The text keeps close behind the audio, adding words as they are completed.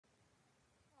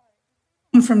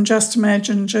from Just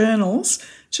Imagine Journals.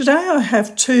 Today I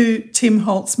have 2 Tim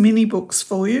Holtz mini books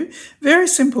for you. Very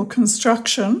simple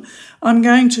construction. I'm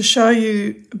going to show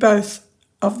you both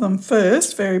of them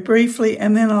first, very briefly,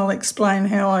 and then I'll explain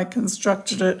how I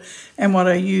constructed it and what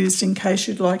I used in case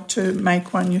you'd like to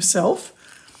make one yourself.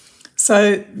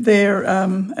 So there,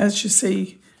 as you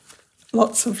see,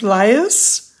 lots of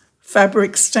layers,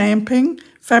 fabric stamping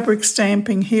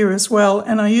here as well,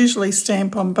 and I usually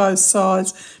stamp on both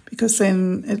sides because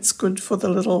then it's good for the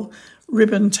little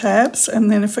ribbon tabs,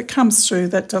 and then if it comes through,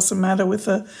 that doesn't matter with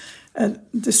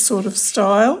this sort of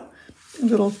style. A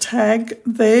little tag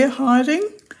there hiding,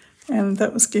 and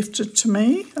that was gifted to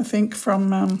me, I think,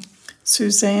 from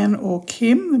Suzanne or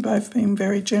Kim. They've both been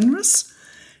very generous.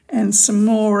 And some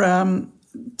more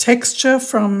texture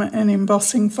from an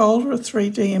embossing folder, a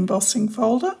 3D embossing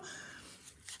folder.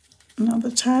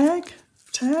 Another tag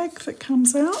that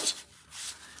comes out.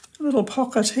 A little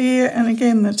pocket here, and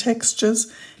again the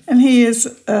textures. And here's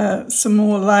some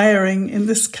more layering. In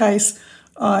this case,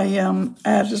 I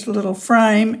added a little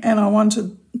frame, and I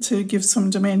wanted to give some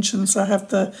dimensions. I have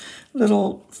the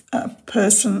little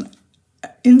person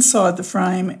inside the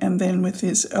frame and then with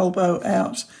his elbow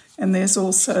out. And there's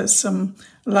also some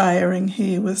layering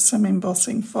here with some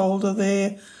embossing folder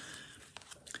there.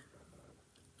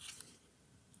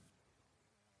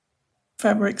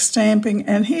 Fabric stamping,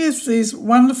 and here's these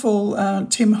wonderful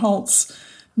Tim Holtz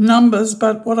numbers,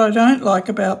 but what I don't like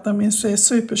about them is they're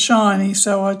super shiny,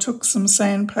 so I took some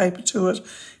sandpaper to it,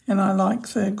 and I like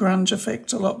the grunge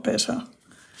effect a lot better.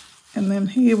 And then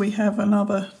here we have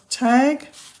another tag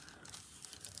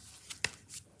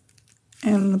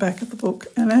and the back of the book.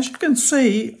 And as you can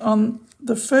see on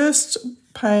the first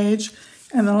page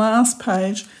and the last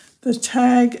page, the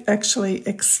tag actually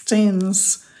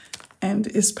extends and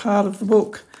is part of the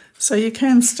book, so you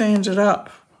can stand it up.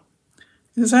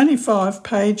 There's only 5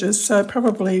 pages, so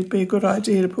probably it'd be a good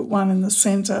idea to put one in the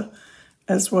centre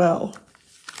as well.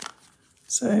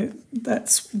 So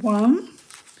that's one.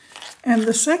 And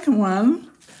the second one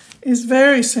is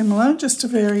very similar, just a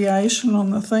variation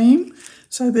on the theme.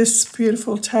 So this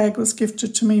beautiful tag was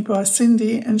gifted to me by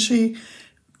Cindy, and she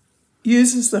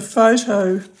uses the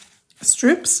photo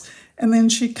strips, and then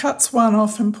she cuts one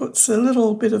off and puts a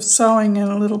little bit of sewing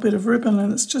and a little bit of ribbon,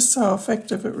 and it's just so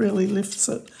effective, it really lifts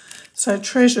it. So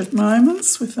treasured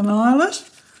moments with an eyelet,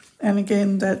 and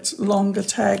again that longer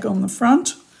tag on the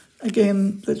front,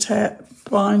 again the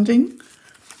binding,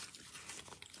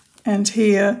 and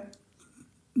here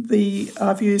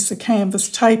I've used the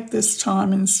canvas tape this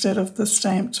time instead of the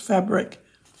stamped fabric.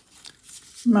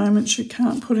 Moments you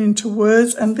can't put into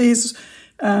words, and these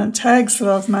tags that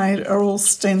I've made are all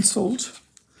stenciled,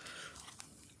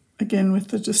 again with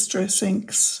the distress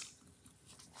inks.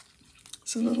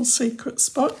 It's a little secret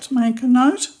spot to make a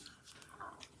note.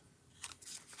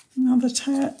 Another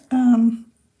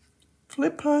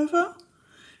flip over,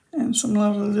 and some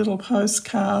lovely little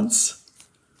postcards,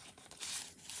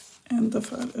 and the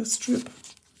photo strip. I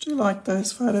do like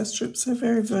those photo strips, they're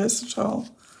very versatile.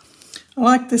 I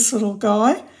like this little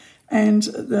guy and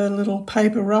the little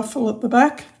paper ruffle at the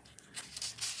back.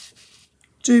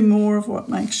 Do more of what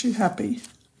makes you happy.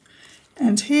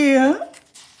 And here,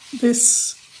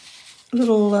 this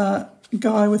little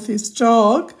guy with his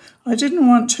dog, I didn't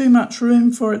want too much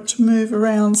room for it to move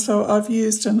around, so I've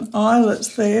used an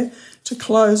eyelet there to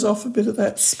close off a bit of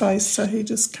that space so he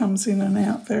just comes in and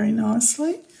out very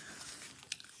nicely.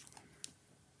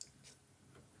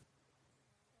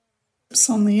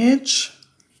 On the edge,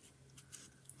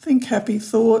 think happy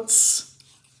thoughts,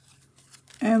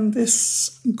 and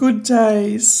this good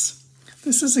days.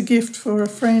 This is a gift for a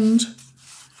friend,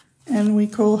 and we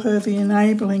call her the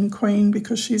enabling queen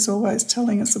because she's always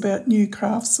telling us about new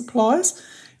craft supplies,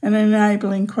 and an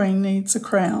enabling queen needs a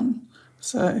crown.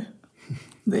 So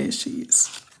there she is.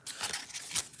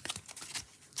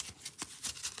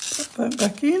 Put that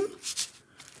back in.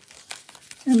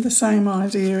 And the same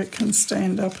idea, it can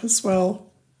stand up as well.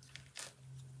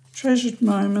 Treasured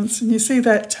moments, and you see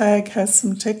that tag has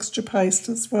some texture paste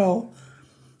as well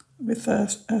with a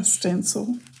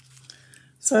stencil.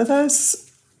 So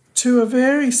those 2 are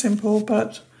very simple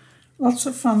but lots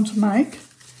of fun to make.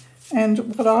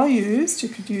 And what I used, you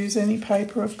could use any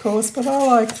paper of course, but I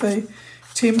like the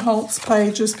Tim Holtz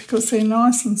pages because they're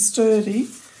nice and sturdy.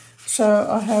 So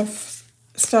I have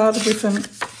started with an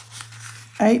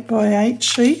 8x8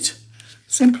 sheet,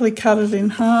 simply cut it in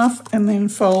half and then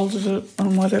folded it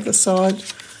on whatever side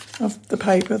of the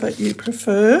paper that you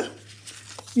prefer.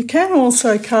 You can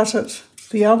also cut it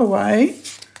the other way,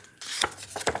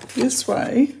 this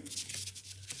way.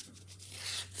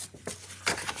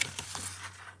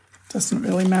 Doesn't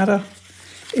really matter.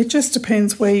 it just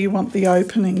depends where you want the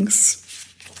openings.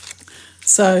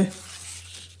 So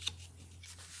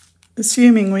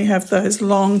assuming we have those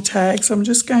long tags, I'm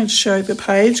just going to show the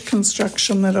page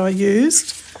construction that I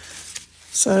used.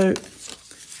 So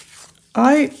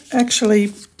I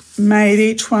actually made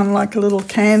each one like a little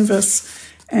canvas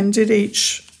and did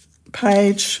each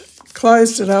page,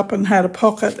 closed it up and had a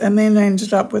pocket, and then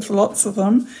ended up with lots of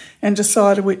them and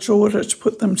decided which order to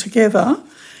put them together.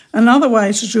 Another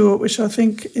way to do it, which I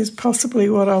think is possibly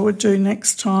what I would do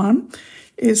next time,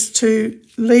 is to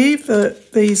leave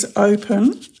these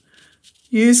open,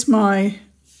 use my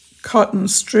cotton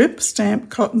strip, stamped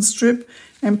cotton strip,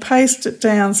 and paste it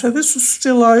down. So this is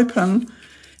still open,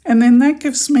 and then that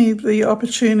gives me the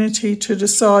opportunity to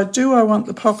decide, do I want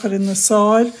the pocket in the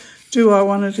side, do I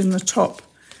want it in the top?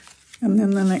 And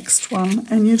then the next one,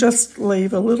 and you just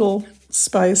leave a little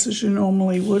space as you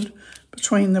normally would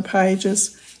between the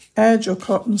pages, add your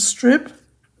cotton strip,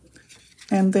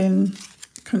 and then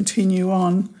continue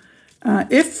on.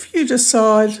 If you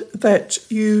decide that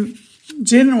you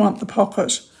didn't want the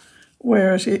pocket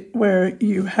where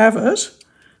you have it,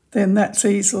 then that's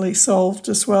easily solved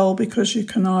as well, because you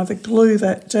can either glue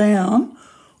that down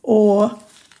or,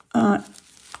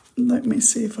 let me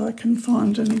see if I can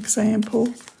find an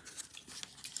example.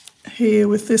 Here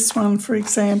with this one, for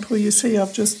example, you see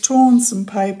I've just torn some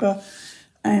paper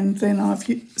and then I've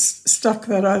stuck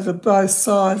that over both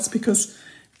sides, because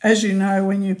as you know,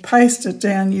 when you paste it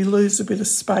down, you lose a bit of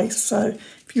space. So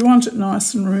if you want it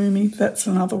nice and roomy, that's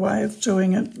another way of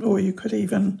doing it, or you could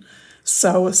even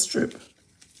sew a strip.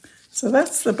 So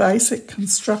that's the basic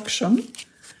construction.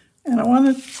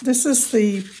 And this is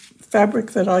the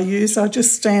fabric that I use. I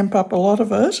just stamp up a lot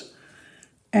of it.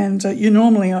 And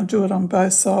normally I do it on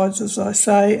both sides, as I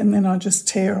say, and then I just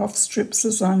tear off strips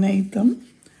as I need them.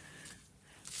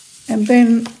 And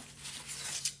then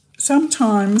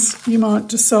sometimes you might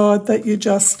decide that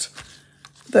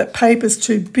that paper's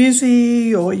too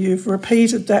busy, or you've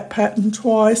repeated that pattern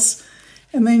twice,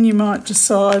 and then you might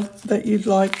decide that you'd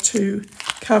like to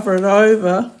cover it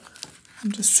over.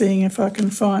 I'm just seeing if I can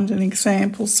find an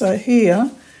example. So here,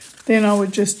 then I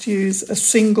would just use a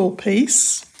single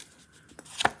piece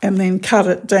and then cut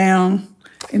it down.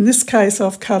 In this case,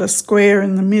 I've cut a square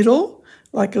in the middle,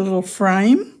 like a little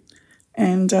frame.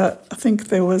 And I think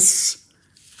there was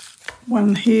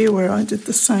one here where I did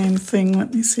the same thing.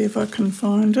 Let me see if I can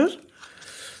find it.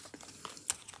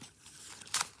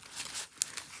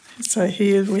 So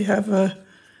here we have a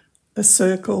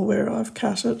circle where I've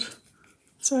cut it.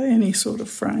 So any sort of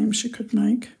frames you could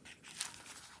make.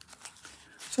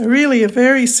 So really a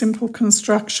very simple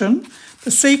construction.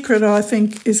 The secret, I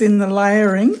think, is in the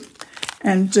layering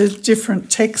and the different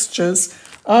textures.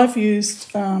 I've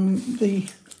used the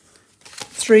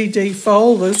 3D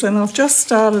folders, and I've just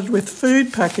started with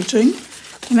food packaging.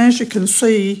 And as you can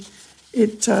see,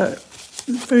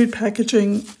 food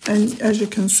packaging, and as you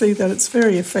can see that it's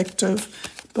very effective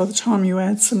by the time you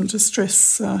add some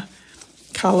distress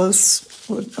colours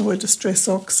or distress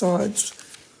oxides.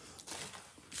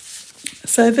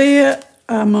 So there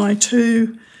are my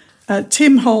two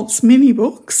Tim Holtz mini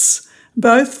books,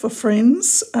 both for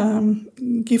friends,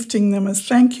 gifting them as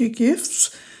thank you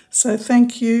gifts. So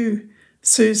thank you,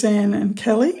 Suzanne and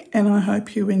Kelly, and I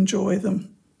hope you enjoy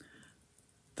them.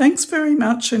 Thanks very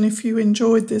much, and if you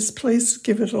enjoyed this, please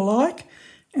give it a like,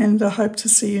 and I hope to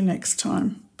see you next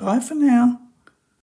time. Bye for now.